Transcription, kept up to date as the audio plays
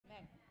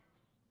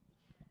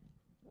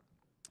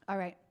All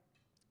right.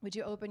 Would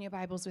you open your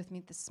Bibles with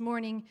me this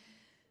morning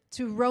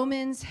to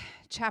Romans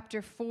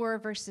chapter 4,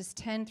 verses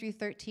 10 through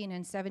 13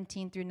 and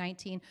 17 through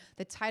 19.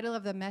 The title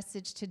of the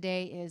message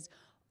today is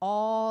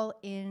All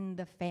in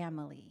the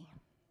Family.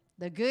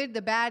 The good,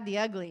 the bad, the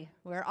ugly.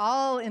 We're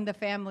all in the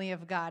family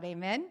of God.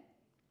 Amen?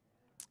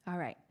 All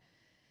right.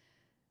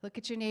 Look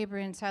at your neighbor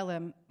and tell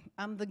him,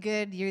 I'm the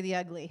good, you're the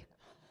ugly.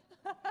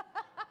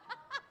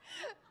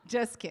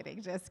 Just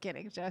kidding, just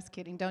kidding, just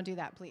kidding. Don't do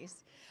that,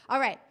 please. All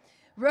right.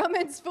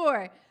 Romans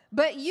 4.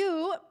 But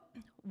you,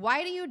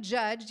 why do you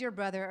judge your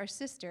brother or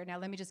sister? Now,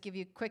 let me just give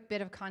you a quick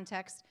bit of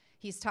context.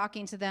 He's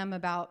talking to them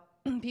about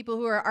people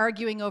who are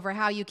arguing over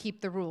how you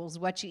keep the rules,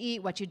 what you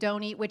eat, what you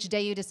don't eat, which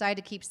day you decide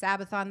to keep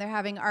Sabbath on. They're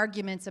having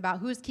arguments about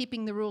who's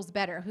keeping the rules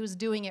better, who's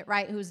doing it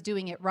right, who's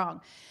doing it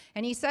wrong.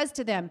 And he says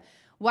to them,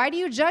 why do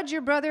you judge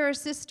your brother or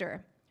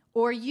sister?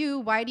 Or you,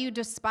 why do you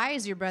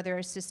despise your brother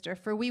or sister?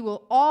 For we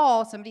will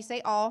all, somebody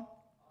say all.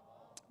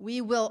 We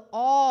will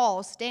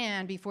all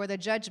stand before the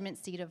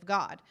judgment seat of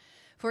God.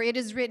 For it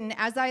is written,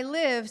 as I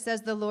live,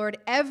 says the Lord,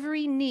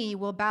 every knee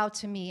will bow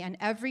to me, and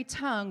every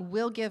tongue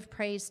will give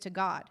praise to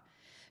God.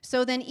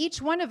 So then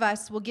each one of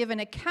us will give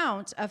an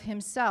account of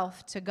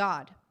himself to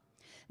God.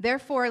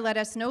 Therefore, let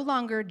us no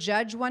longer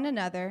judge one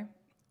another.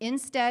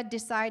 Instead,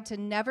 decide to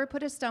never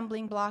put a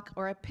stumbling block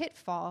or a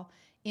pitfall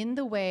in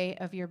the way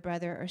of your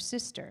brother or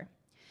sister.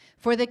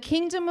 For the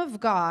kingdom of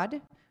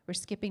God, we're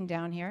skipping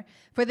down here,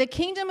 for the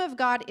kingdom of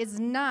God is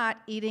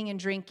not eating and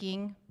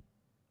drinking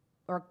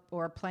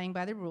or playing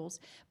by the rules,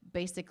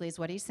 basically is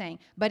what he's saying.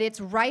 But it's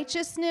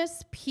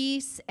righteousness,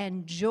 peace,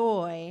 and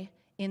joy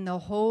in the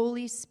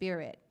Holy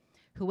Spirit.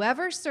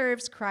 Whoever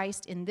serves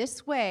Christ in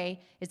this way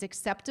is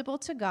acceptable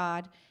to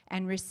God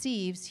and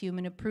receives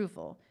human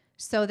approval.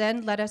 So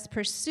then let us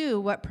pursue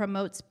what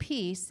promotes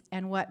peace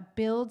and what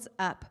builds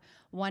up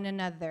one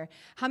another.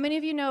 How many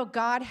of you know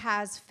God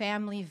has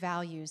family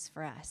values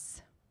for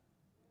us?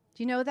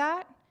 Do you know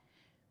that?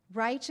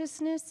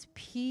 Righteousness,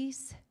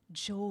 peace,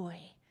 joy.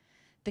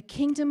 The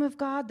kingdom of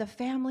God, the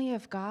family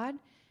of God,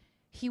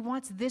 he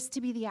wants this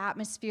to be the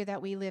atmosphere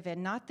that we live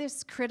in, not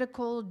this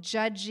critical,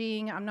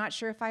 judging, I'm not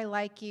sure if I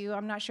like you,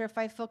 I'm not sure if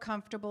I feel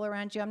comfortable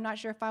around you, I'm not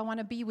sure if I want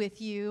to be with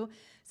you,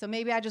 so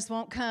maybe I just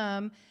won't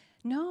come.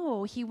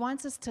 No, he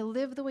wants us to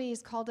live the way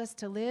he's called us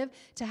to live,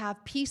 to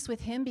have peace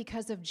with him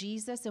because of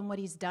Jesus and what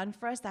he's done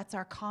for us. That's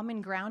our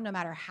common ground, no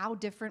matter how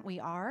different we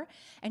are.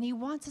 And he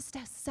wants us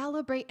to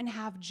celebrate and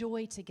have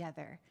joy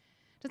together.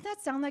 Doesn't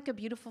that sound like a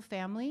beautiful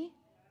family?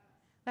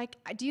 Like,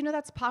 do you know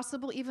that's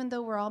possible even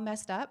though we're all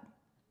messed up?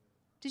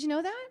 Did you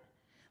know that?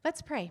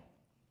 Let's pray.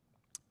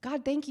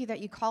 God, thank you that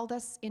you called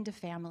us into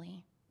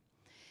family.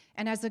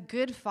 And as a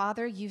good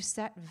father, you've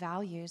set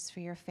values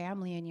for your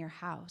family and your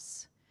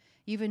house.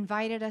 You've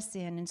invited us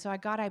in. And so,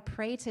 God, I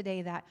pray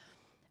today that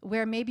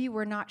where maybe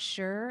we're not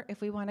sure if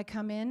we want to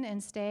come in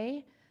and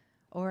stay,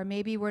 or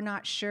maybe we're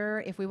not sure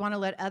if we want to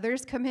let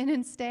others come in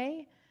and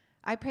stay,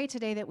 I pray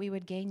today that we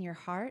would gain your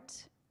heart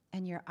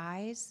and your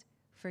eyes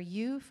for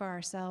you, for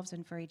ourselves,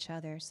 and for each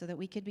other, so that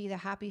we could be the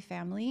happy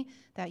family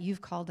that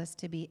you've called us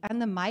to be,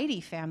 and the mighty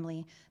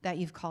family that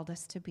you've called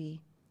us to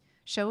be.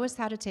 Show us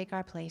how to take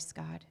our place,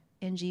 God.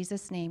 In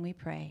Jesus' name we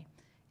pray.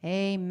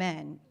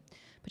 Amen.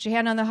 Put your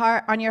hand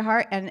on your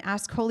heart and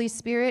ask Holy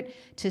Spirit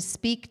to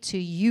speak to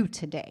you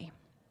today.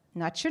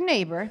 Not your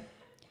neighbor,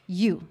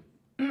 you.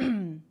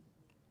 Thank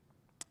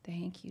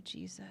you,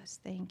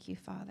 Jesus. Thank you,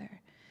 Father.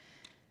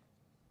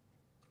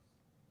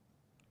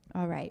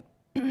 All right.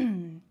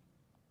 From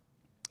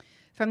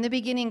the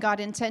beginning, God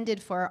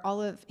intended for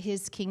all of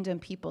his kingdom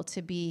people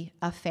to be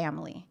a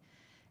family.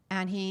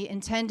 And he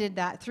intended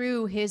that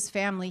through his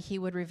family, he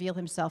would reveal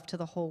himself to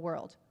the whole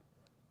world.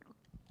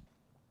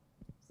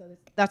 So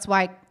that's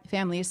why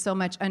family is so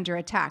much under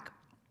attack.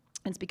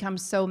 It's become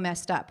so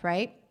messed up,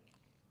 right?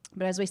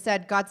 But as we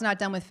said, God's not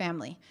done with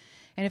family.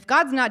 And if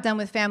God's not done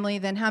with family,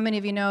 then how many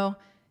of you know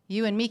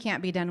you and me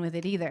can't be done with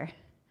it either?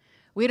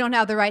 We don't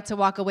have the right to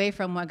walk away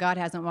from what God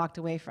hasn't walked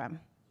away from,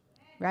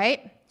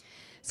 right?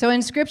 So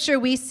in Scripture,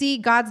 we see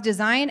God's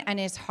design and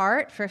his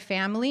heart for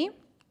family.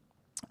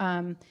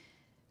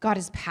 God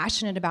is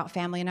passionate about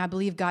family, and I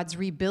believe God's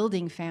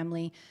rebuilding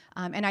family.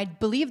 And I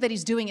believe that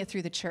he's doing it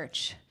through the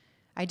church.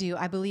 I do.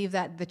 I believe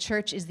that the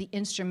church is the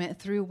instrument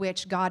through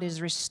which God is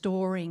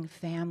restoring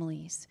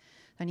families.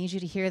 I need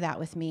you to hear that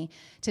with me.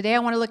 Today I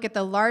want to look at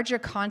the larger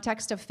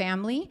context of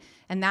family,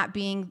 and that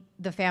being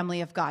the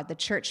family of God, the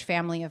church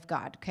family of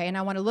God, okay? And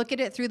I want to look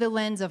at it through the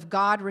lens of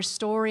God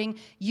restoring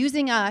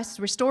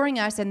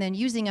us, and then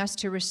using us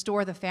to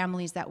restore the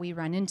families that we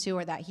run into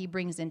or that he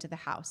brings into the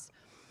house.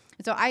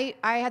 And so I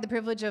had the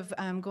privilege of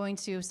going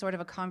to sort of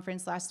a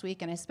conference last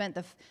week, and I spent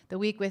the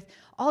week with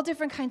all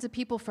different kinds of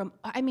people from,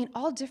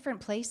 all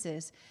different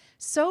places.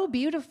 So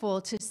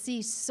beautiful to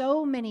see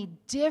so many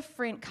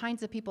different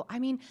kinds of people.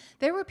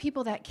 There were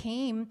people that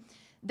came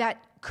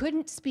that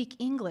couldn't speak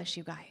English,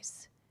 you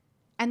guys.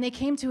 And they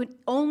came to an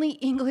only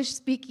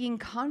English-speaking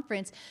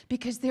conference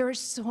because they were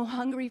so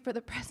hungry for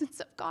the presence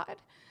of God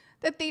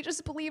that they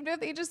just believed if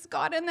they just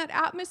got in that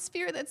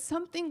atmosphere that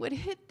something would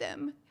hit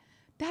them.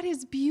 That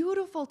is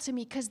beautiful to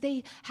me because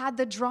they had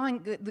the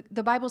drawing.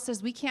 The Bible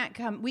says we can't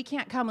come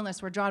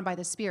unless we're drawn by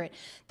the Spirit.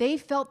 They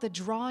felt the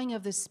drawing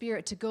of the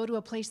Spirit to go to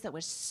a place that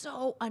was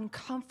so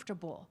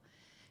uncomfortable,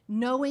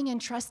 knowing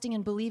and trusting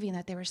and believing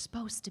that they were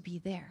supposed to be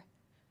there.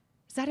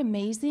 Is that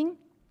amazing?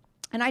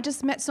 And I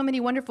just met so many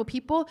wonderful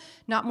people,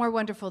 not more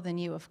wonderful than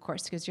you, of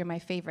course, because you're my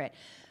favorite.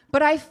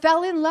 But I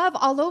fell in love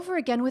all over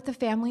again with the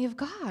family of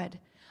God.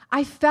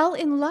 I fell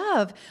in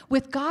love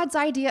with God's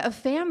idea of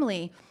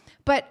family.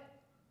 But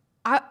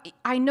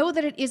I know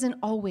that it isn't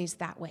always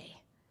that way,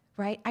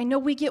 right? I know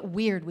we get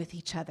weird with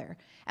each other,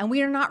 and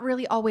we are not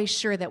really always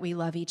sure that we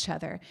love each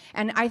other.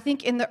 And I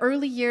think in the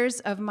early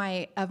years of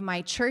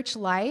my church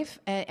life,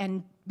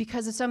 and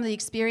because of some of the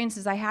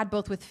experiences I had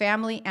both with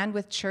family and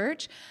with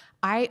church,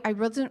 I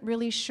wasn't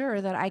really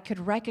sure that I could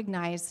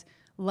recognize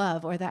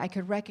love or that I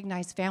could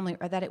recognize family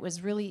or that it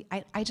was really,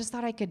 I just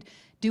thought I could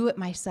do it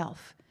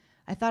myself.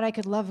 I thought I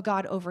could love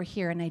God over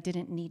here and I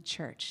didn't need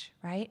church,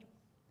 right?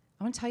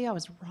 I want to tell you I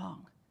was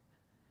wrong.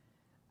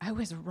 I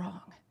was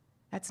wrong.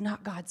 That's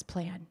not God's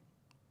plan.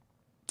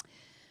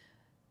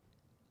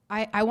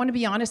 I want to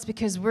be honest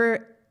because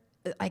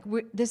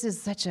this is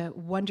such a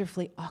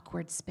wonderfully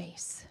awkward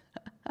space.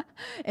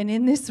 And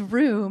in this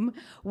room,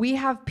 we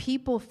have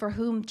people for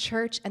whom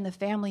church and the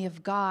family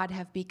of God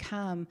have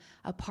become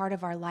a part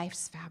of our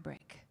life's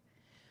fabric.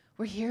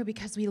 We're here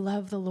because we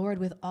love the Lord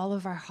with all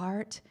of our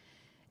heart,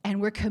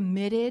 and we're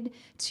committed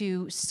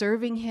to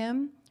serving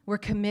Him. We're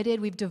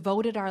committed. We've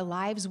devoted our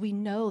lives. We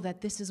know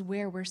that this is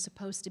where we're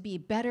supposed to be.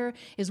 Better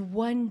is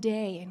one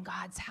day in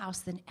God's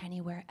house than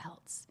anywhere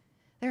else.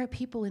 There are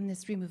people in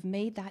this room who've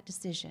made that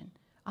decision.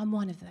 I'm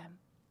one of them.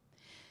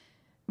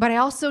 But I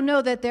also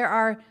know that there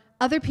are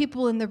other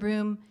people in the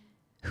room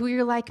who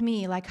you're like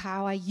me, like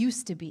how I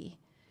used to be.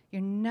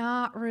 You're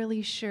not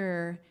really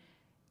sure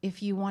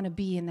if you want to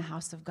be in the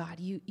house of God.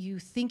 You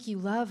think you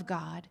love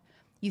God.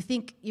 You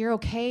think you're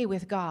okay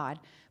with God,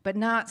 but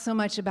not so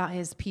much about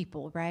His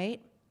people,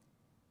 right?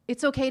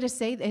 It's okay to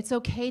say, it's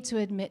okay to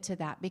admit to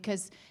that,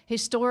 because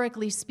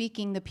historically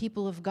speaking, the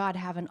people of God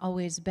haven't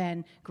always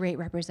been great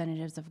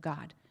representatives of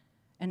God.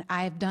 And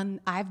I've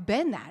been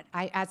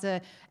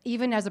that.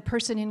 Even as a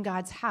person in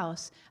God's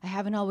house, I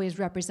haven't always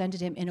represented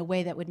Him in a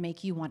way that would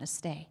make you want to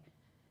stay,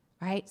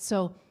 right?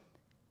 So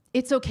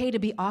it's okay to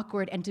be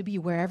awkward and to be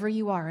wherever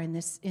you are in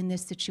this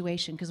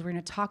situation, because we're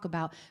going to talk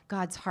about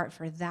God's heart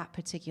for that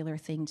particular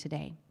thing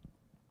today.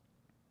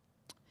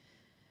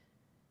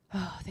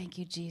 Oh, thank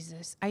you,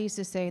 Jesus. I used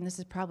to say, and this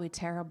is probably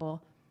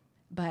terrible,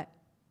 but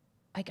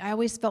I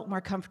always felt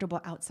more comfortable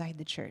outside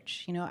the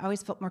church. I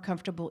always felt more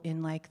comfortable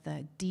in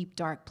the deep,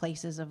 dark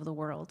places of the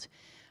world,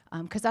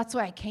 because that's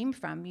where I came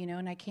from,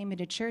 and I came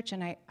into church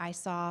and I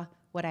saw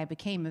what I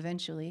became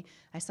eventually.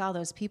 I saw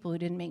those people who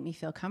didn't make me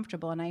feel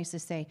comfortable, and I used to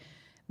say,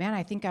 man,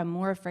 I think I'm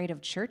more afraid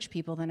of church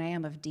people than I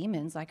am of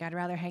demons. I'd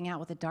rather hang out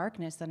with the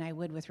darkness than I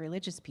would with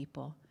religious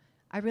people.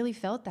 I really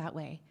felt that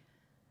way.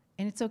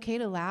 And it's okay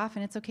to laugh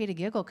and it's okay to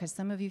giggle, because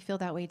some of you feel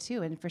that way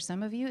too. And for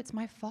some of you, it's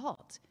my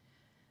fault.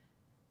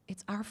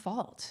 It's our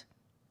fault.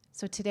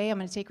 So today I'm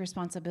going to take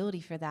responsibility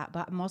for that,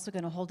 but I'm also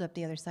going to hold up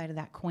the other side of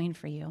that coin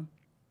for you.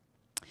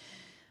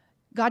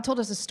 God told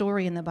us a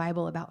story in the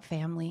Bible about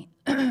family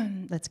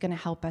that's going to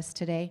help us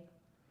today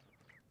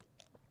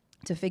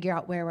to figure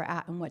out where we're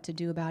at and what to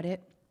do about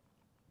it,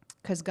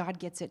 because God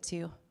gets it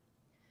too.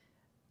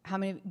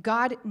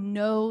 God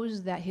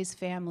knows that His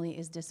family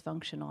is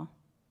dysfunctional.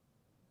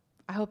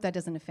 I hope that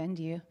doesn't offend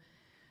you.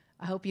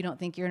 I hope you don't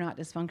think you're not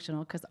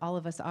dysfunctional, because all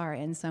of us are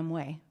in some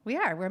way. We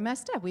are. We're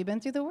messed up. We've been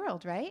through the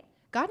world, right?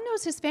 God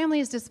knows His family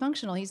is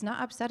dysfunctional. He's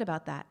not upset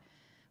about that.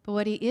 But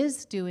what He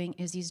is doing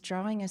is He's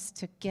drawing us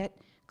to get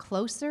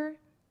closer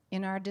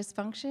in our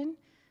dysfunction,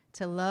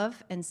 to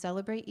love and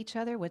celebrate each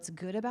other, what's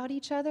good about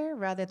each other,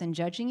 rather than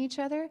judging each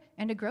other,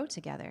 and to grow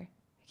together.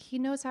 He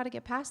knows how to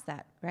get past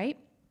that, right?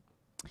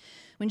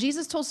 When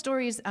Jesus told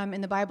stories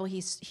in the Bible,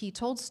 he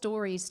told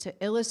stories to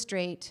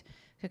illustrate,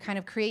 to kind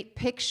of create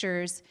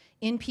pictures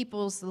in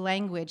people's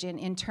language and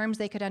in terms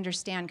they could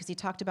understand, because He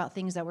talked about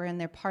things that were in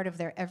their part of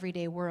their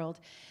everyday world.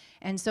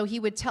 And so He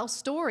would tell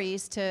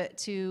stories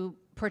to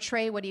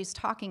portray what He's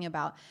talking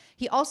about.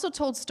 He also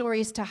told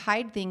stories to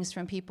hide things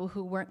from people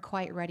who weren't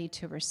quite ready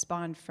to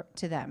respond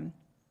to them.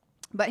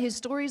 But His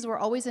stories were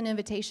always an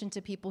invitation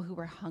to people who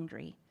were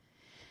hungry.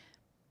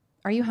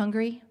 Are you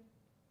hungry?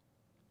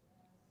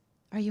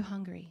 Are you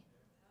hungry?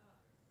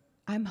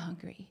 I'm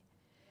hungry.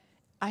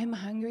 I'm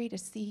hungry to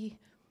see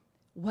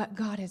what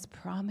God has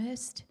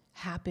promised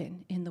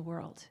happen in the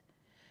world.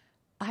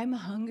 I'm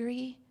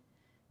hungry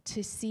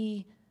to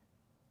see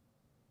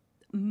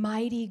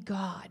mighty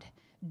God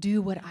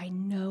do what I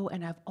know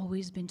and I've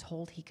always been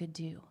told He could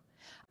do.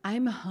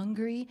 I'm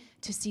hungry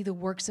to see the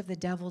works of the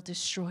devil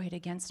destroyed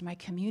against my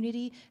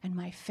community and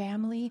my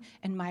family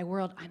and my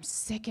world. I'm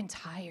sick and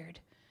tired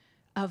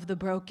of the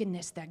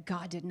brokenness that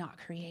God did not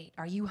create.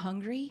 Are you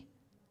hungry?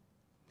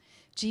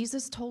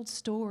 Jesus told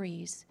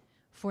stories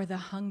for the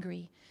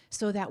hungry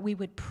so that we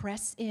would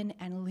press in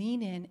and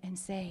lean in and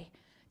say,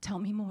 tell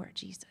me more,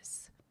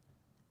 Jesus.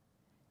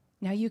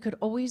 Now, you could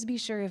always be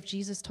sure if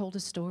Jesus told a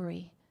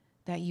story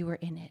that you were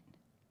in it.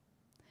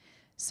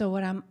 So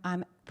what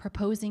I'm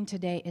proposing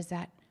today is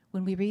that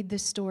when we read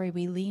this story,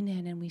 we lean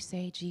in and we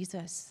say,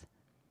 Jesus,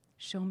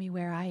 show me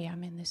where I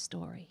am in this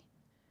story.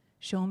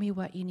 Show me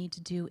what you need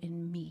to do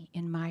in me,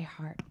 in my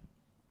heart.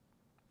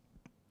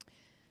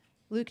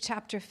 Luke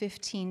chapter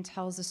 15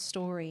 tells a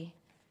story.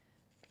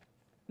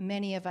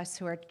 Many of us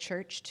who are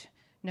churched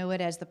know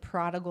it as the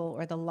prodigal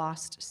or the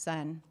lost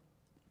son.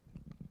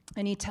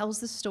 And he tells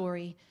the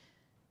story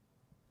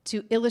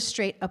to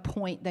illustrate a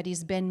point that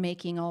he's been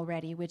making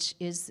already, which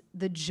is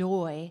the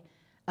joy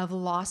of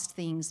lost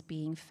things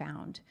being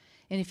found.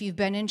 And if you've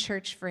been in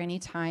church for any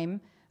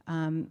time,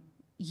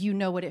 you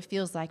know what it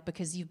feels like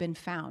because you've been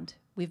found.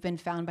 We've been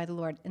found by the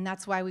Lord. And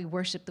that's why we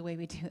worship the way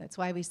we do. That's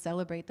why we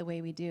celebrate the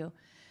way we do,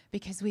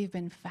 because we've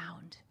been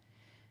found.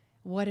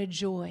 What a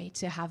joy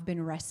to have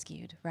been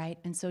rescued, right?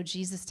 And so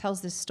Jesus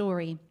tells this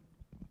story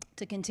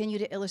to continue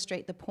to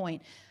illustrate the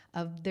point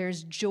of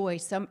there's joy,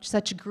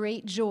 such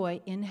great joy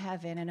in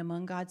heaven and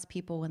among God's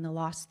people when the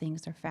lost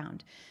things are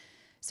found.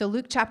 So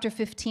Luke chapter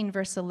 15,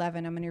 verse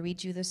 11, I'm going to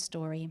read you this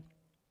story.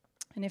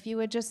 And if you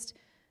would just,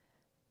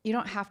 you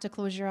don't have to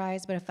close your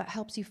eyes, but if that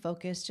helps you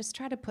focus, just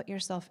try to put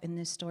yourself in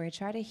this story.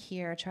 Try to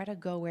hear, try to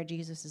go where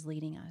Jesus is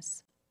leading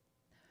us.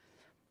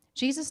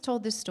 Jesus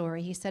told this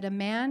story. He said, a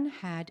man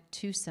had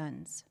 2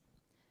 sons.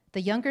 The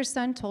younger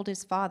son told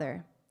his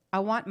father, I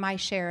want my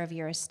share of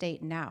your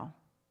estate now,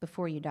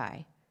 before you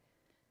die.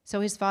 So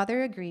his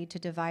father agreed to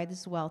divide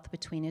this wealth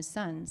between his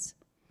sons.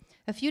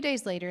 A few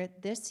days later,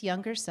 this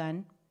younger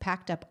son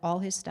packed up all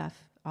his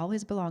stuff, all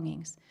his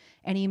belongings,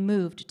 and he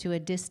moved to a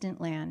distant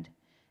land.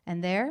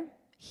 And there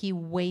he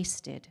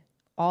wasted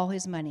all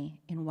his money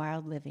in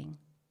wild living.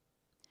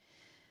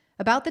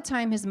 About the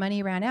time his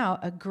money ran out,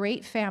 a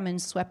great famine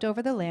swept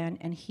over the land,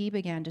 and he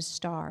began to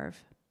starve.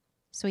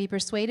 So he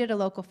persuaded a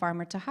local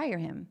farmer to hire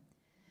him.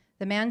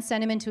 The man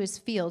sent him into his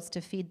fields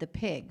to feed the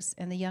pigs,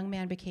 and the young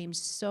man became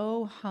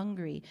so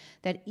hungry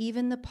that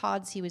even the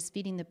pods he was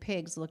feeding the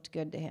pigs looked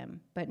good to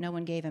him, but no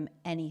one gave him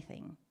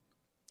anything.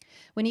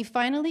 When he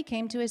finally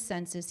came to his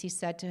senses, he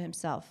said to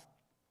himself,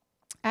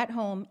 at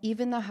home,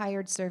 even the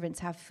hired servants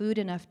have food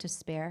enough to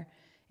spare,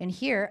 and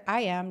here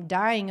I am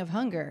dying of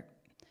hunger.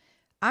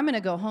 I'm going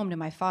to go home to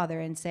my father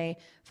and say,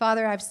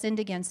 Father, I've sinned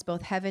against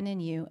both heaven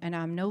and you, and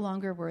I'm no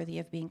longer worthy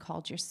of being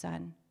called your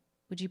son.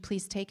 Would you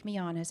please take me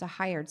on as a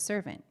hired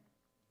servant?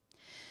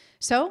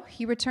 So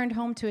he returned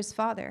home to his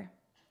father,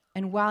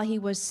 and while he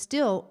was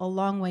still a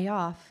long way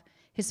off,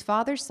 his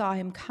father saw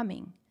him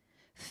coming.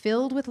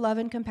 Filled with love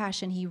and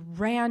compassion, he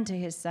ran to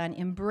his son,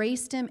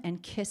 embraced him,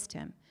 and kissed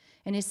him.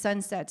 And his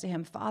son said to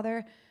him,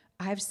 Father,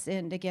 I've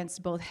sinned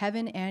against both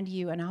heaven and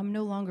you, and I'm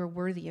no longer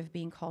worthy of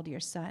being called your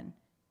son.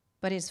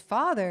 But his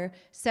father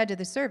said to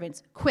the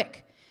servants,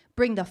 quick,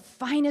 bring the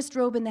finest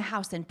robe in the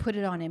house and put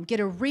it on him. Get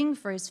a ring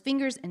for his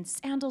fingers and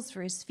sandals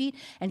for his feet,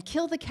 and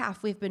kill the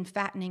calf we've been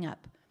fattening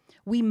up.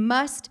 We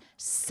must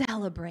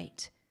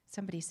celebrate.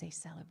 Somebody say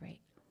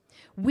celebrate.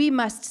 We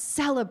must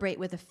celebrate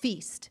with a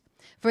feast.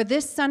 For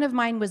this son of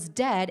mine was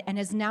dead and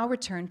has now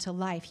returned to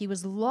life. He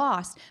was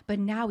lost, but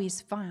now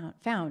he's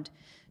found.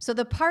 So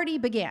the party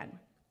began.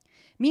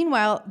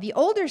 Meanwhile, the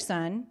older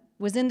son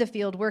was in the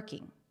field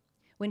working.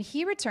 When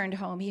he returned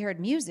home, he heard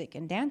music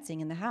and dancing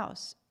in the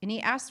house, and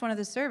he asked one of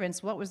the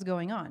servants what was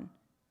going on.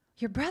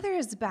 Your brother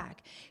is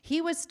back.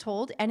 Your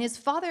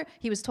father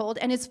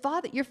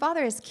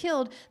has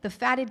killed the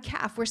fatted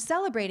calf. We're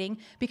celebrating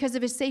because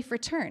of his safe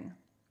return.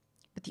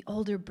 But the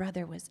older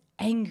brother was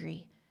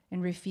angry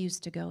and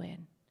refused to go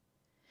in.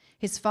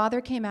 His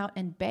father came out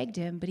and begged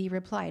him, but he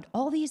replied,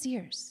 all these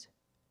years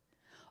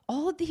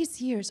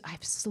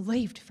I've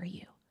slaved for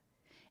you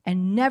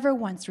and never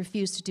once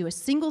refused to do a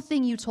single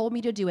thing you told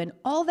me to do. And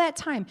all that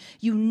time,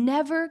 you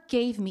never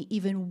gave me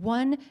even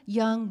one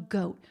young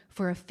goat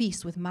for a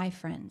feast with my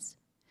friends.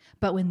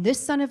 But when this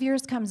son of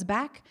yours comes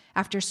back,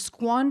 after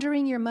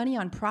squandering your money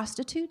on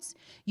prostitutes,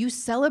 you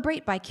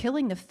celebrate by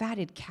killing the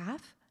fatted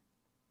calf?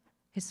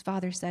 His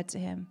father said to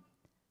him,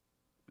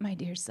 my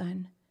dear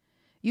son,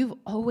 you've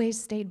always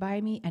stayed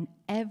by me, and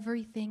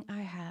everything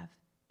I have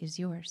is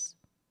yours.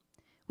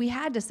 We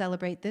had to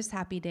celebrate this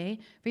happy day,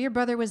 for your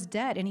brother was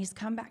dead, and he's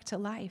come back to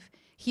life.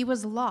 He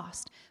was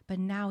lost, but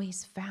now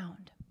he's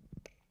found.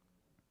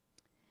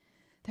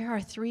 There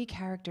are 3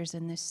 characters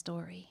in this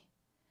story.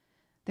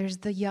 There's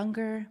the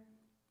younger,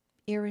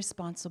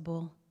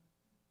 irresponsible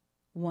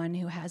one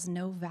who has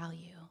no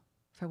value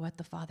for what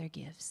the Father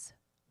gives.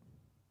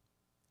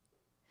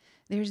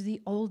 There's the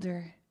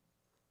older,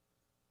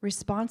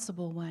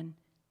 responsible one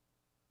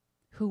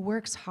who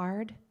works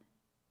hard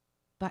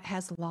but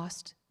has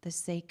lost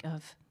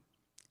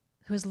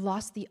who has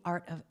lost the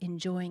art of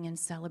enjoying and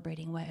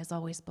celebrating what has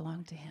always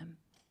belonged to him.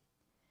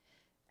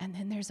 And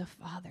then there's a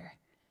father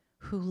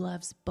who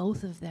loves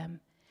both of them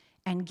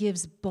and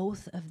gives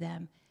both of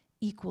them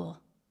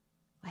equal.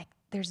 Like,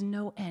 there's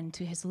no end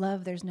to his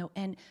love. There's no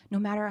end. No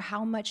matter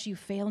how much you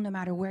fail, no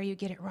matter where you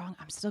get it wrong,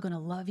 I'm still going to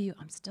love you.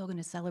 I'm still going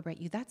to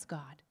celebrate you. That's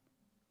God.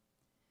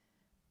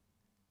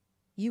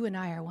 You and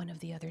I are one of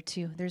the other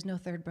two. There's no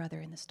third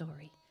brother in the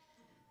story.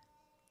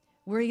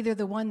 We're either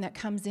the one that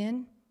comes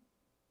in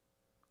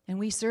and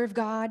we serve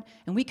God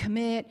and we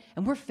commit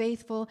and we're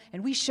faithful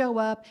and we show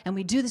up and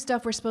we do the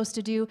stuff we're supposed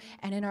to do,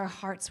 and in our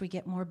hearts we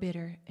get more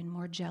bitter and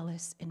more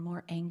jealous and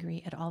more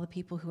angry at all the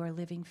people who are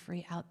living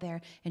free out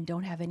there and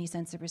don't have any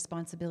sense of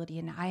responsibility,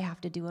 and I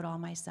have to do it all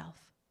myself.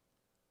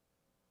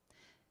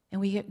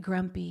 And we get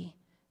grumpy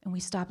and we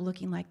stop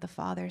looking like the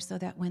Father, so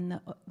that when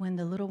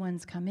the little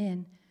ones come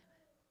in,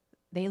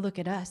 they look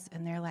at us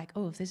and they're like,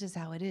 oh, if this is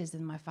how it is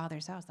in my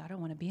Father's house, I don't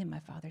want to be in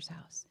my Father's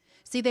house.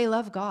 See, they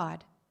love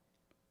God.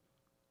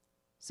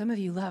 Some of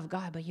you love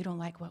God, but you don't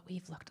like what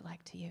we've looked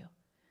like to you.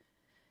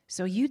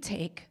 So you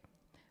take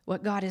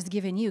what God has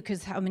given you,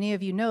 because how many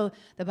of you know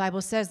the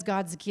Bible says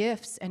God's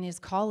gifts and his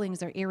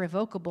callings are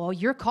irrevocable.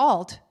 You're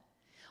called.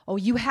 Oh,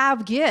 you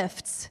have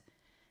gifts.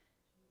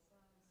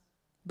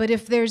 But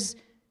if there's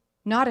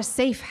not a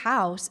safe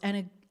house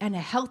and a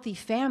healthy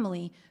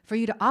family for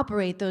you to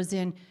operate those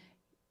in,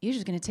 you're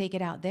just going to take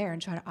it out there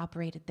and try to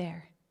operate it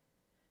there.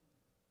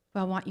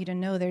 Well, I want you to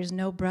know there's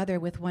no brother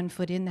with one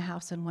foot in the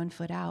house and one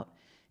foot out.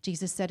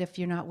 Jesus said, if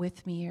you're not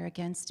with me, you're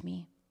against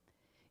me.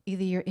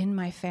 Either you're in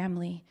my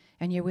family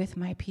and you're with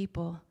my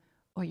people,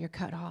 or you're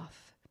cut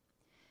off.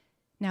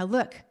 Now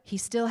look, he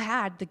still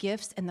had the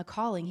gifts and the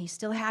calling. He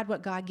still had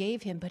what God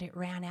gave him, but it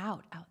ran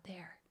out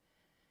there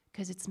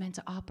because it's meant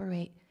to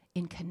operate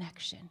in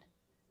connection.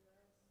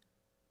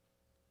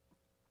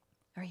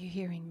 Are you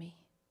hearing me?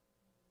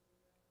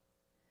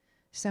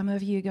 Some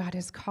of you, God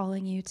is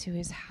calling you to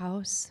his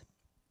house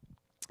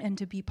and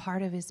to be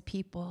part of his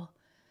people.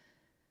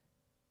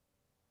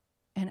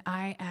 And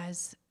I,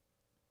 as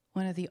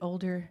one of the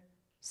older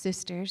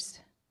sisters,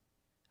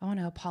 I want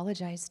to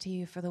apologize to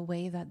you for the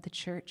way that the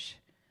church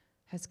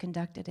has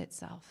conducted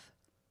itself,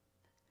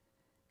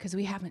 because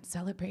we haven't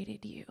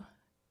celebrated you.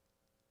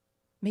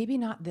 Maybe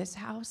not this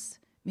house,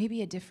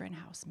 maybe a different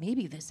house,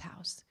 maybe this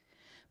house.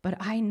 But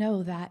I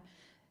know that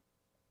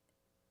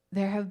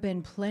there have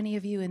been plenty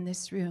of you in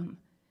this room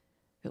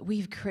that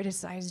we've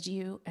criticized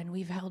you and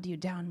we've held you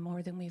down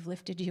more than we've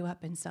lifted you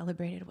up and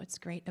celebrated what's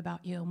great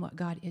about you and what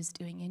God is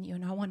doing in you.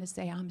 And I want to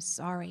say I'm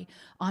sorry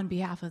on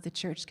behalf of the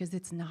church, because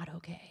it's not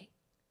okay.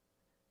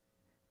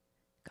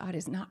 God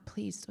is not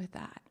pleased with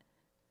that.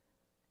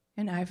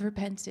 And I've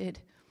repented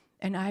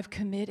and I've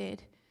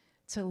committed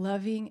to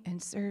loving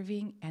and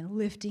serving and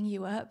lifting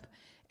you up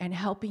and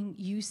helping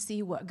you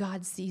see what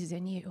God sees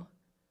in you.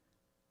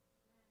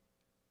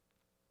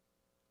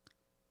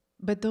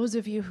 But those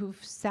of you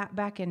who've sat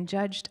back and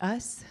judged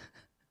us,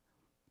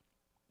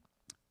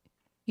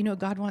 you know,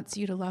 God wants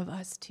you to love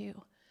us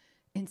too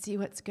and see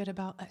what's good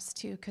about us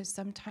too, because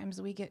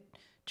sometimes we get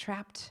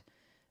trapped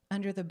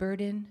under the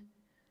burden.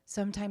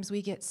 Sometimes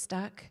we get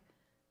stuck.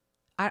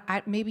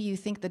 Maybe you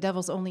think the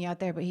devil's only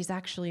out there, but he's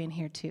actually in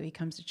here too. He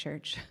comes to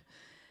church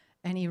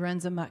and he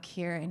runs amok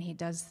here and he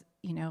does,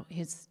 you know,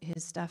 his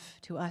stuff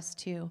to us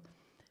too.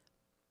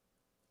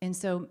 And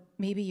so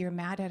maybe you're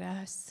mad at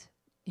us.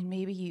 And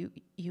maybe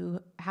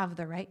you have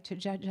the right to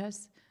judge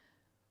us,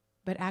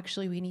 but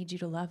actually we need you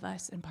to love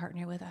us and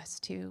partner with us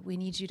too. We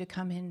need you to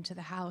come into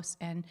the house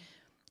and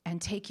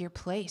take your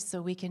place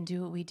so we can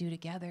do what we do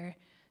together,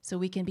 so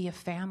we can be a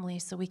family,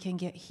 so we can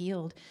get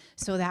healed,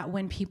 so that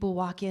when people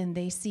walk in,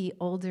 they see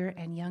older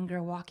and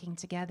younger walking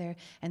together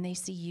and they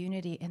see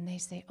unity and they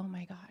say, oh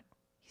my God,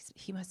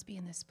 he must be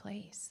in this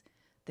place.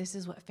 This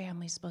is what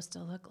family's supposed to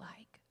look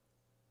like.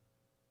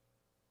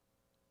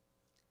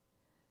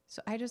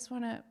 So I just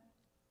want to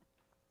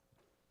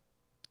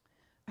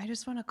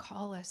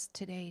call us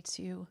today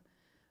to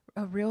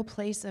a real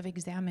place of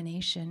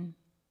examination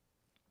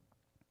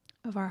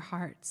of our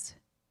hearts.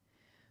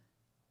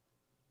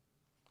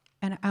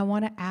 And I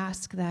want to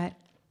ask that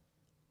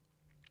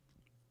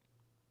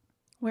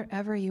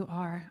wherever you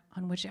are,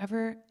 on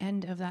whichever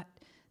end of that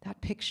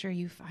picture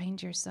you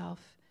find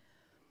yourself,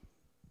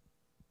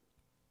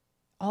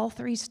 all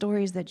three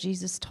stories that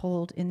Jesus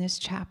told in this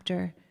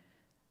chapter,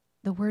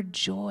 the word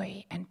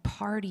joy and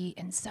party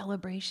and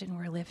celebration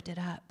were lifted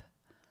up.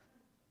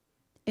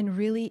 And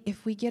really,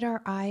 if we get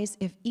our eyes,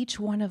 if each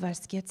one of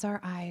us gets our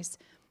eyes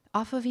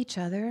off of each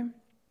other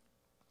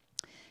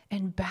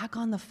and back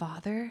on the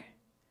Father,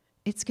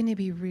 it's going to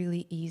be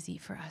really easy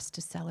for us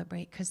to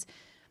celebrate. Because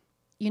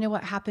you know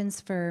what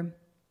happens a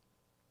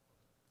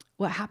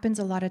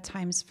lot of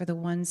times for the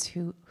ones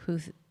who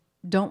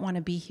don't want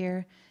to be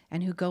here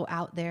and who go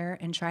out there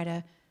and try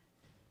to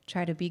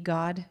be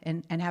God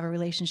and have a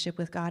relationship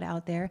with God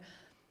out there.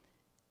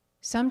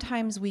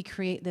 Sometimes we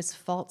create this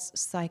false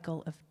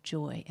cycle of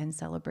joy and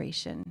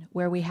celebration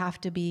where we have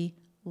to be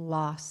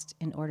lost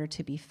in order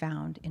to be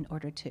found, in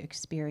order to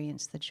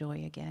experience the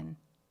joy again.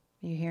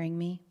 Are you hearing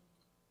me?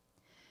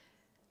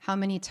 How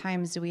many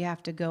times do we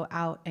have to go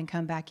out and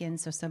come back in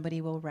so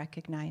somebody will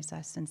recognize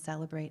us and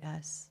celebrate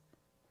us?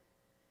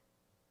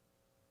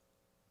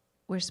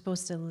 We're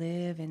supposed to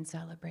live in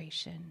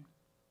celebration.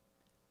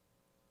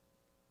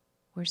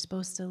 We're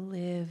supposed to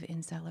live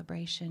in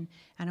celebration.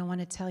 And I want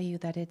to tell you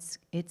that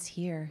it's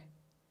here.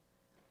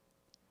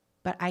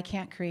 But I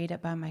can't create it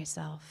by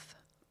myself.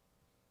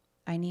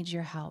 I need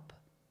your help.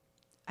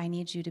 I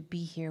need you to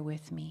be here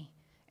with me.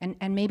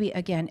 And maybe,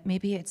 again,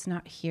 maybe it's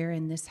not here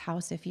in this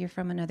house. If you're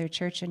from another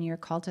church and you're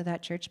called to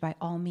that church, by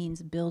all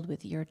means, build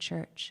with your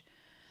church.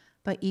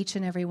 But each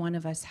and every one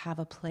of us have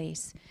a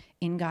place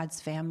in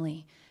God's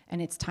family.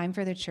 And it's time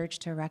for the church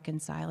to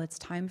reconcile. It's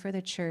time for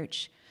the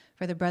church,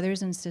 for the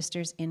brothers and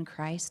sisters in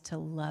Christ to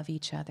love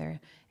each other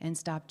and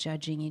stop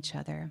judging each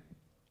other.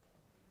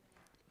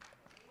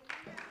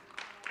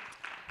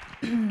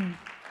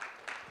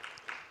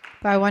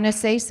 But I want to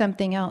say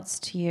something else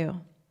to you.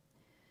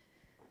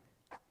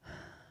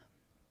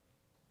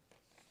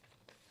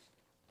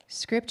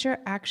 Scripture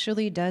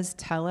actually does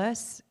tell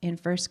us in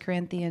 1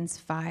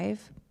 Corinthians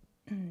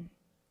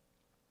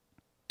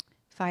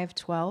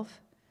 5:12,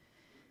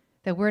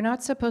 that we're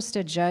not supposed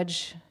to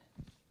judge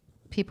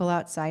people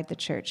outside the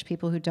church,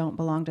 people who don't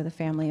belong to the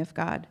family of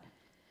God.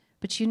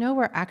 But you know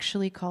we're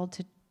actually called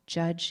to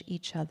judge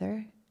each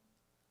other.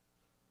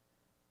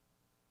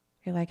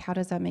 You're like, how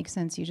does that make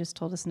sense? You just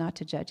told us not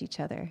to judge each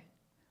other.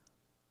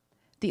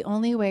 The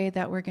only way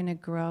that we're going to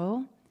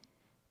grow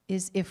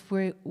is if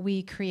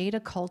we create a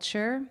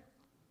culture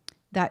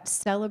that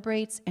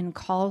celebrates and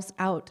calls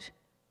out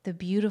the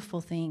beautiful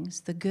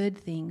things, the good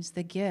things,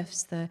 the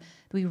gifts,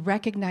 we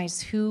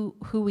recognize who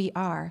we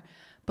are,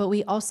 but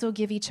we also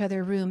give each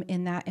other room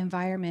in that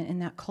environment, in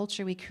that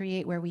culture we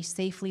create where we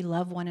safely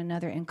love one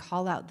another and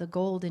call out the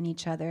gold in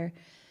each other.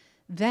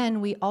 Then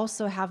we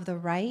also have the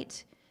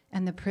right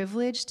and the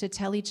privilege to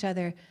tell each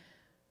other,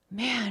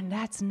 man,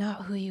 that's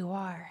not who you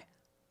are.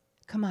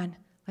 Come on,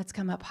 let's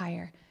come up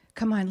higher.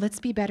 Come on, let's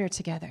be better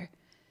together.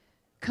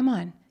 Come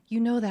on, you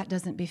know that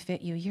doesn't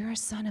befit you. You're a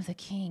son of the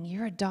king.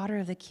 You're a daughter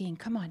of the king.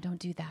 Come on, don't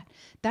do that.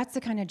 That's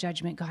the kind of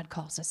judgment God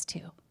calls us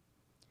to.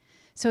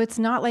 So it's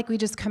not like we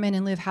just come in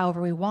and live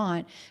however we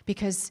want,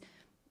 because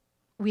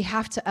we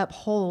have to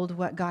uphold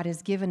what God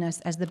has given us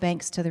as the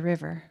banks to the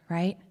river,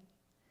 right?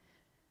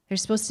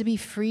 There's supposed to be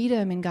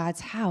freedom in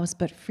God's house,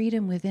 but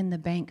freedom within the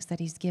banks that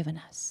he's given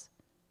us,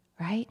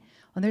 right?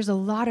 Well, there's a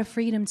lot of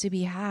freedom to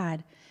be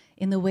had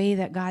in the way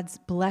that God's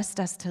blessed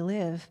us to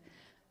live,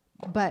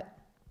 but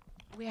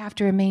we have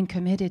to remain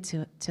committed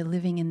to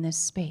living in this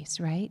space,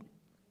 right?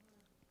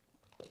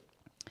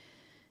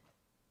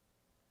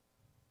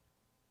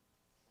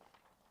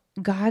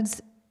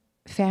 God's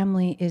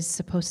family is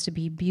supposed to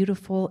be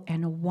beautiful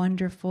and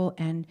wonderful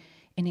and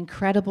an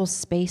incredible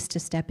space to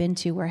step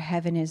into where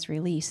heaven is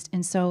released.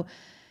 And so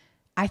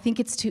I think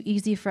it's too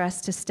easy for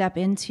us to step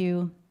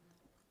into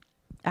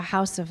a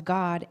house of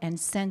God and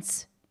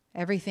sense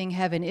everything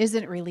heaven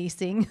isn't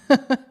releasing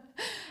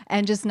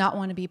and just not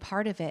want to be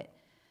part of it.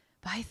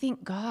 But I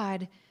think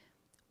God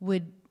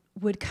would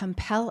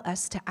compel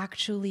us to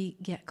actually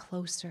get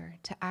closer,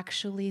 to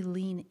actually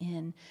lean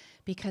in.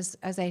 Because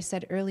as I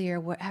said earlier,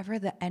 wherever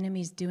the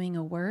enemy's doing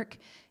a work,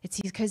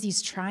 it's because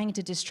he's trying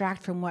to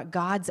distract from what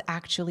God's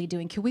actually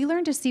doing. Can we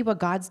learn to see what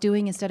God's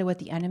doing instead of what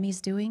the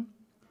enemy's doing?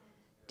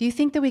 Do you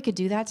think that we could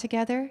do that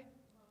together?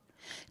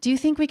 Do you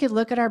think we could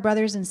look at our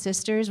brothers and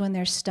sisters when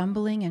they're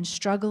stumbling and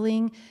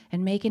struggling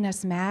and making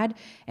us mad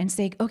and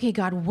say, okay,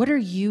 God, what are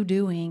you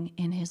doing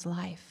in his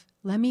life?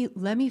 Let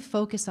me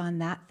focus on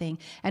that thing.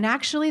 And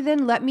actually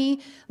then let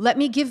me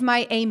give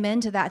my amen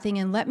to that thing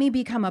and let me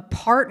become a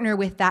partner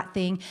with that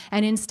thing.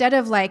 And instead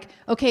of like,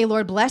 okay,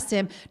 Lord, bless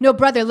him. No,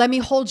 brother, let me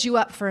hold you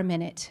up for a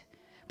minute.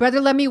 Brother,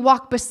 let me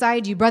walk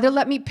beside you. Brother,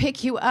 let me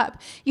pick you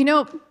up. You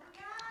know,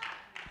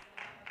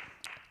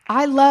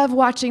 I love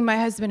watching my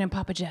husband and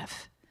Papa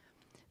Jeff.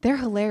 They're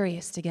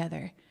hilarious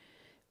together.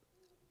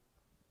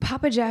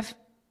 Papa Jeff,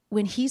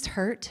 when he's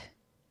hurt,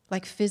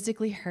 like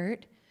physically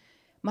hurt,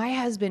 my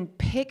husband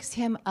picks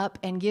him up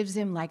and gives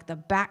him like the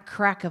back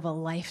crack of a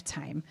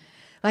lifetime.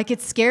 Like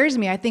it scares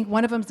me. I think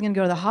one of them's going to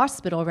go to the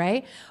hospital,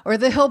 right? Or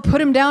he'll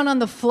put him down on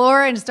the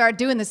floor and start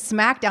doing the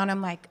smackdown.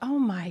 I'm like, oh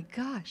my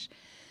gosh.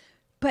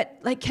 But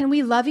like, can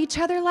we love each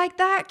other like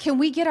that? Can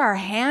we get our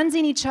hands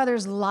in each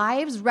other's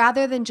lives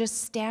rather than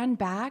just stand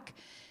back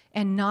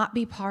and not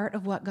be part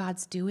of what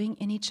God's doing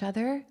in each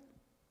other?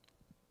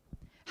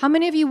 How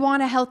many of you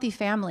want a healthy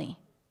family?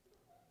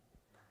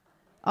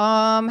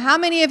 How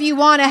many of you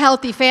want a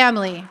healthy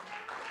family?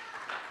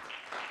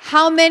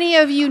 How many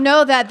of you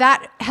know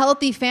that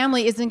healthy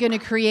family isn't going to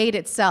create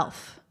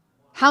itself?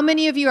 How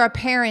many of you are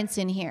parents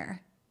in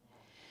here?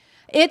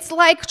 It's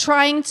like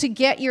trying to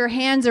get your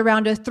hands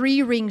around a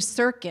 3-ring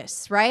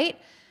circus, right?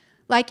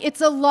 Like it's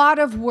a lot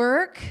of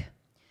work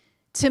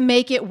to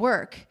make it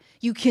work.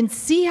 You can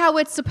see how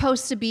it's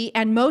supposed to be,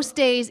 and most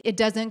days it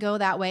doesn't go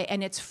that way,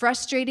 and it's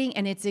frustrating,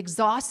 and it's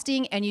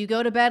exhausting, and you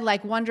go to bed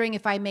like wondering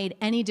if I made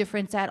any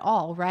difference at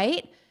all,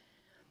 right?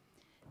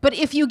 But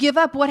if you give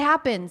up, what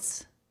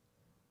happens?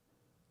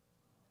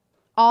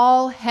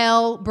 All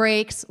hell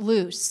breaks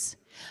loose.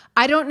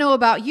 I don't know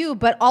about you,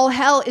 but all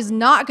hell is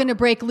not going to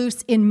break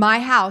loose in my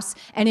house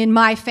and in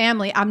my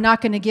family. I'm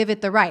not going to give it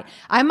the right.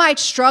 I might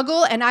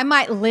struggle and I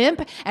might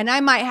limp and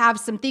I might have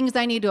some things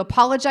I need to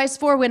apologize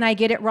for when I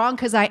get it wrong,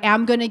 because I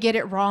am going to get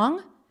it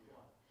wrong.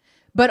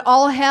 But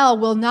all hell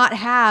will not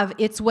have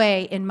its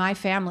way in my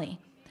family,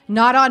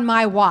 not on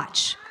my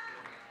watch.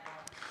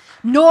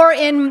 nor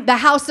in the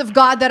house of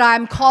God that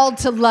I'm called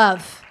to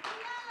love.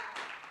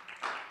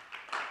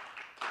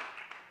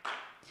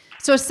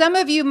 So some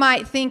of you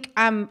might think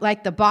I'm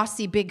like the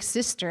bossy big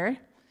sister.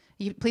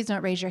 Please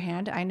don't raise your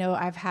hand. I know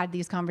I've had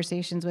these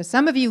conversations with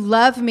some of you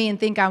love me and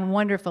think I'm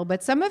wonderful,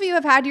 but some of you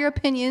have had your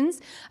opinions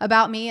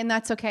about me, and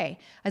that's okay,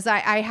 as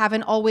I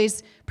haven't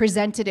always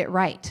presented it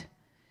right.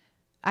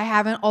 I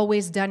haven't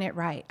always done it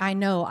right. I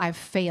know I've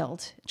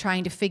failed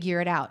trying to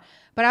figure it out.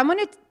 But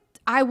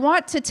I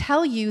want to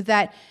tell you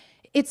that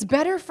it's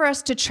better for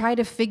us to try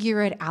to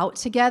figure it out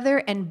together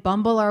and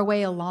bumble our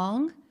way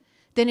along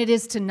than it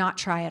is to not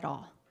try at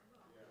all.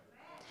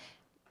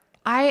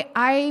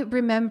 I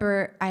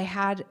remember I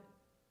had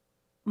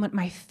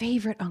my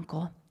favorite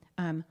uncle.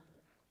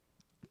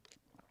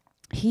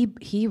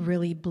 He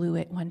really blew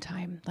it one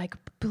time, like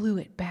blew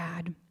it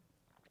bad,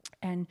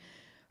 and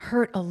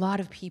hurt a lot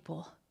of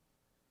people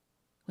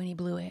when he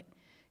blew it.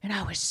 And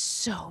I was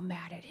so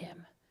mad at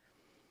him.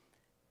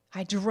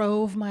 I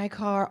drove my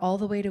car all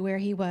the way to where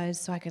he was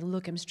so I could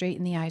look him straight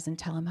in the eyes and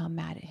tell him how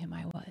mad at him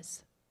I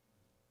was.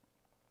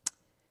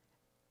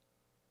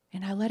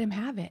 And I let him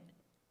have it.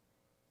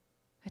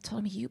 I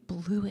told him, you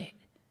blew it.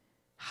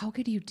 How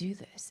could you do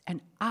this? And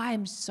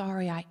I'm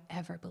sorry I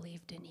ever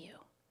believed in you.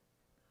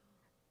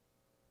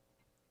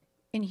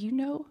 And you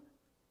know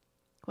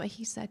what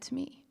he said to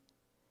me?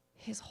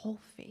 His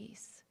whole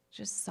face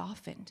just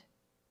softened.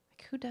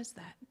 Like, who does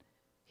that?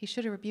 He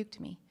should have rebuked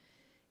me.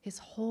 His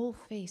whole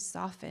face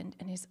softened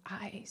and his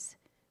eyes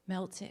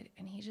melted.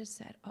 And he just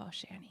said, oh,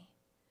 Shani,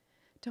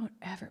 don't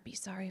ever be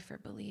sorry for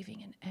believing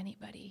in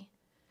anybody.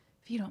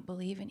 If you don't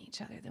believe in each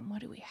other, then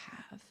what do we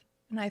have?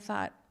 And I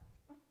thought,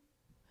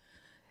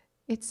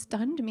 it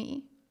stunned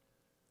me.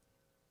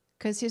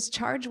 Because his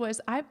charge was,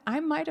 I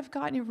might have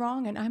gotten it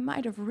wrong and I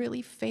might have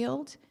really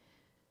failed,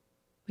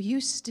 but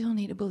you still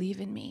need to believe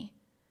in me.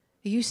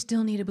 You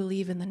still need to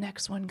believe in the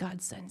next one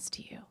God sends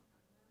to you.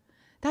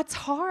 That's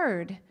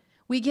hard.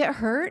 We get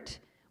hurt,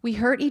 we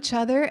hurt each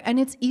other, and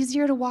it's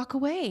easier to walk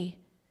away.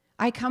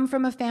 I come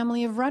from a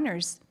family of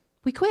runners.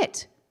 We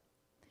quit.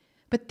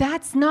 But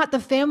that's not the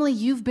family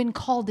you've been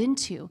called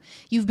into.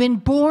 You've been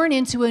born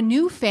into a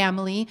new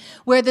family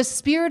where the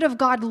Spirit of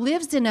God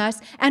lives in us,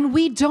 and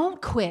we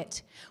don't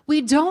quit.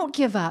 We don't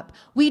give up.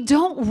 We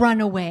don't run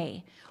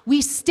away.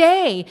 We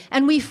stay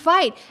and we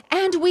fight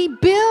and we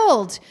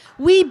build.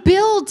 We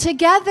build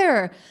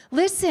together.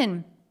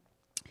 Listen,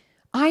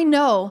 I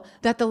know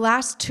that the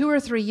last 2 or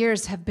 3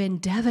 years have been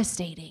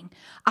devastating.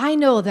 I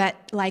know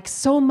that like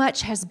so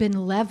much has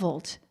been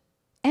leveled.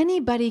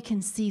 Anybody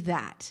can see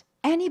that.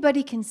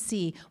 Anybody can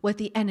see what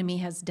the enemy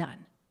has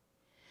done.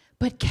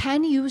 But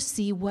can you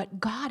see what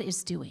God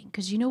is doing?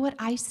 Because you know what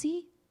I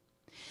see?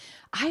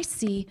 I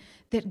see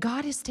that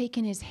God has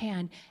taken his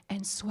hand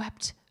and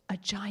swept a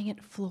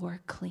giant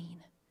floor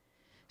clean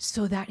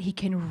so that he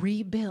can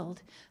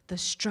rebuild the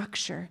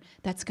structure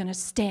that's going to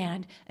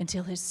stand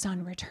until his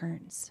son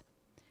returns.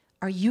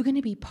 Are you going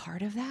to be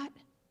part of that?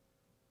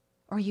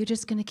 Or are you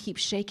just going to keep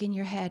shaking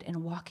your head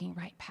and walking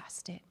right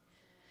past it?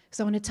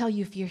 So I want to tell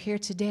you, if you're here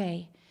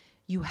today,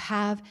 you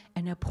have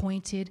an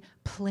appointed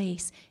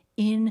place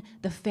in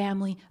the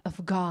family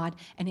of God,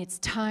 and it's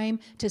time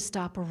to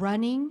stop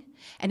running.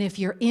 And if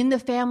you're in the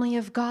family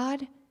of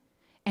God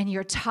and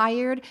you're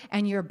tired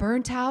and you're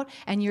burnt out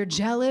and you're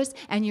jealous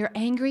and you're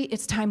angry,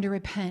 it's time to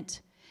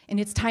repent. And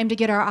it's time to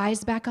get our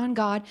eyes back on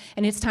God,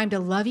 and it's time to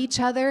love each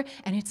other,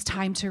 and it's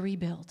time to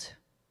rebuild.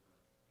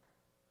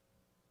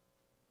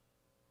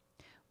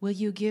 Will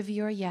you give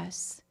your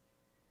yes?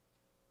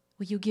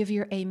 Will you give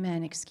your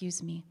amen,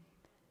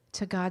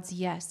 to God's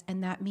yes?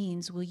 And that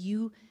means, will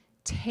you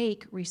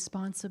take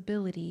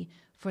responsibility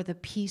for the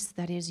peace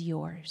that is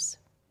yours?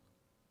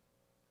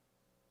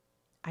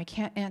 I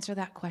can't answer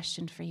that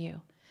question for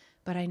you,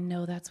 but I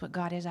know that's what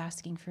God is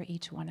asking for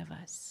each one of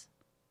us.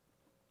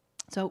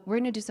 So we're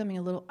going to do something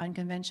a little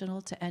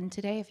unconventional to end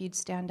today. If you'd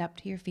stand up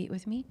to your feet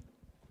with me.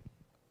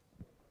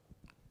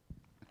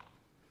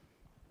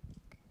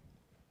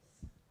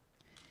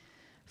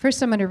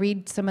 First, I'm going to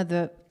read some of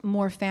the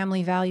more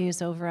family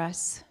values over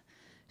us.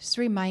 Just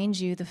to remind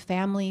you, the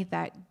family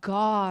that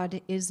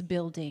God is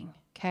building,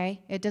 okay?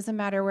 It doesn't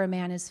matter where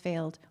man has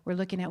failed. We're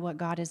looking at what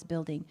God is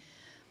building.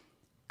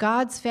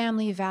 God's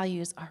family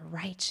values are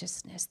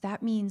righteousness.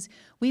 That means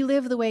we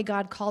live the way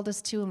God called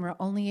us to, and we're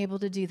only able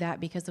to do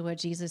that because of what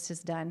Jesus has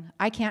done.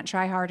 I can't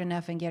try hard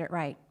enough and get it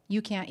right.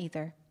 You can't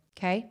either,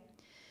 okay?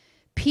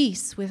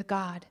 Peace with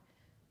God.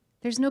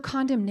 There's no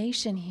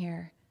condemnation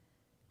here.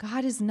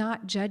 God is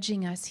not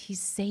judging us. He's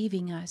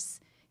saving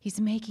us.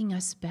 He's making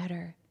us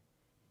better.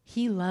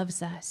 He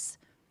loves us.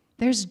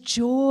 There's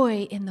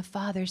joy in the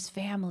Father's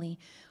family.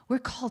 We're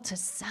called to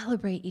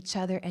celebrate each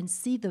other and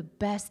see the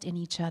best in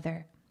each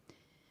other.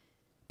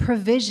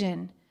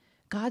 Provision.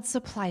 God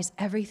supplies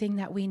everything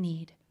that we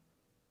need.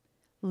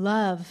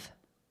 Love.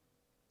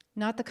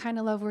 Not the kind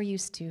of love we're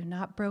used to,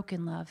 not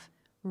broken love,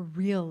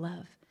 real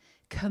love,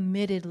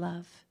 committed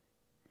love,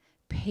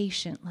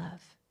 patient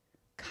love,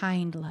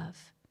 kind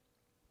love.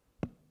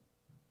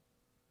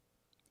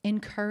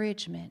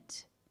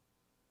 Encouragement.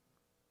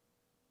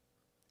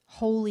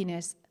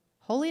 Holiness.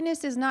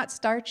 Holiness is not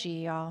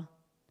starchy, y'all.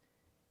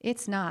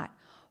 It's not.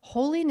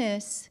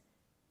 Holiness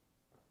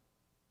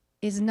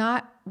is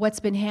not what's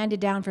been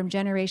handed down from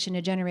generation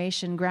to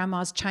generation,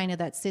 grandma's china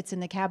that sits in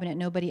the cabinet,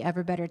 nobody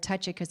ever better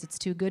touch it because it's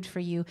too good for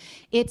you.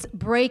 It's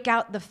break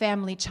out the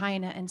family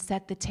china and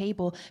set the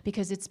table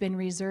because it's been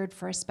reserved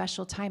for a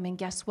special time. And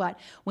guess what?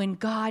 When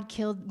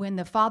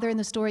the father in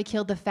the story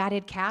killed the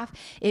fatted calf,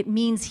 it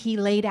means he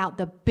laid out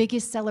the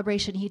biggest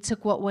celebration. He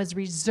took what was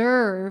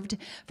reserved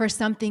for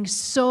something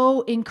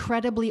so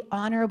incredibly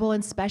honorable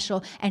and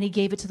special, and he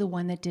gave it to the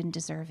one that didn't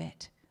deserve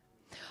it.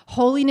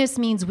 Holiness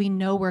means we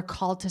know we're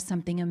called to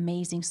something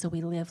amazing, so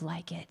we live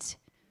like it.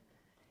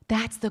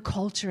 That's the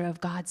culture of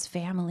God's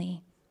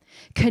family.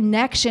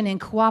 Connection and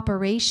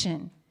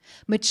cooperation.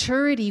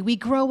 Maturity, we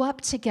grow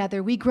up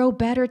together. We grow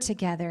better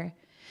together.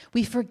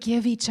 We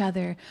forgive each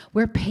other.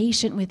 We're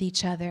patient with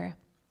each other.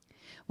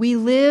 We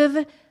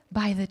live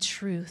by the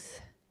truth.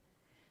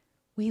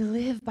 We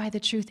live by the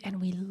truth, and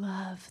we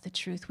love the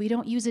truth. We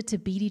don't use it to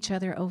beat each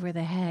other over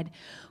the head.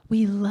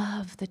 We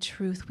love the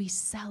truth. We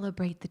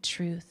celebrate the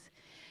truth.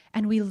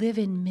 And we live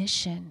in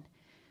mission.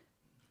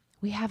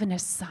 We have an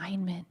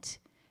assignment,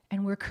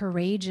 and we're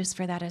courageous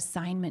for that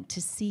assignment to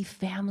see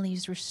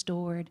families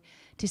restored,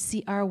 to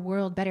see our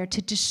world better,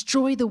 to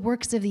destroy the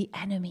works of the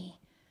enemy.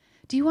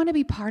 Do you want to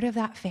be part of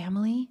that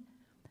family?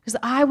 Because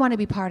I want to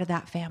be part of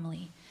that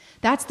family.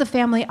 That's the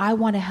family I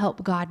want to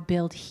help God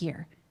build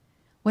here.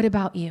 What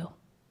about you?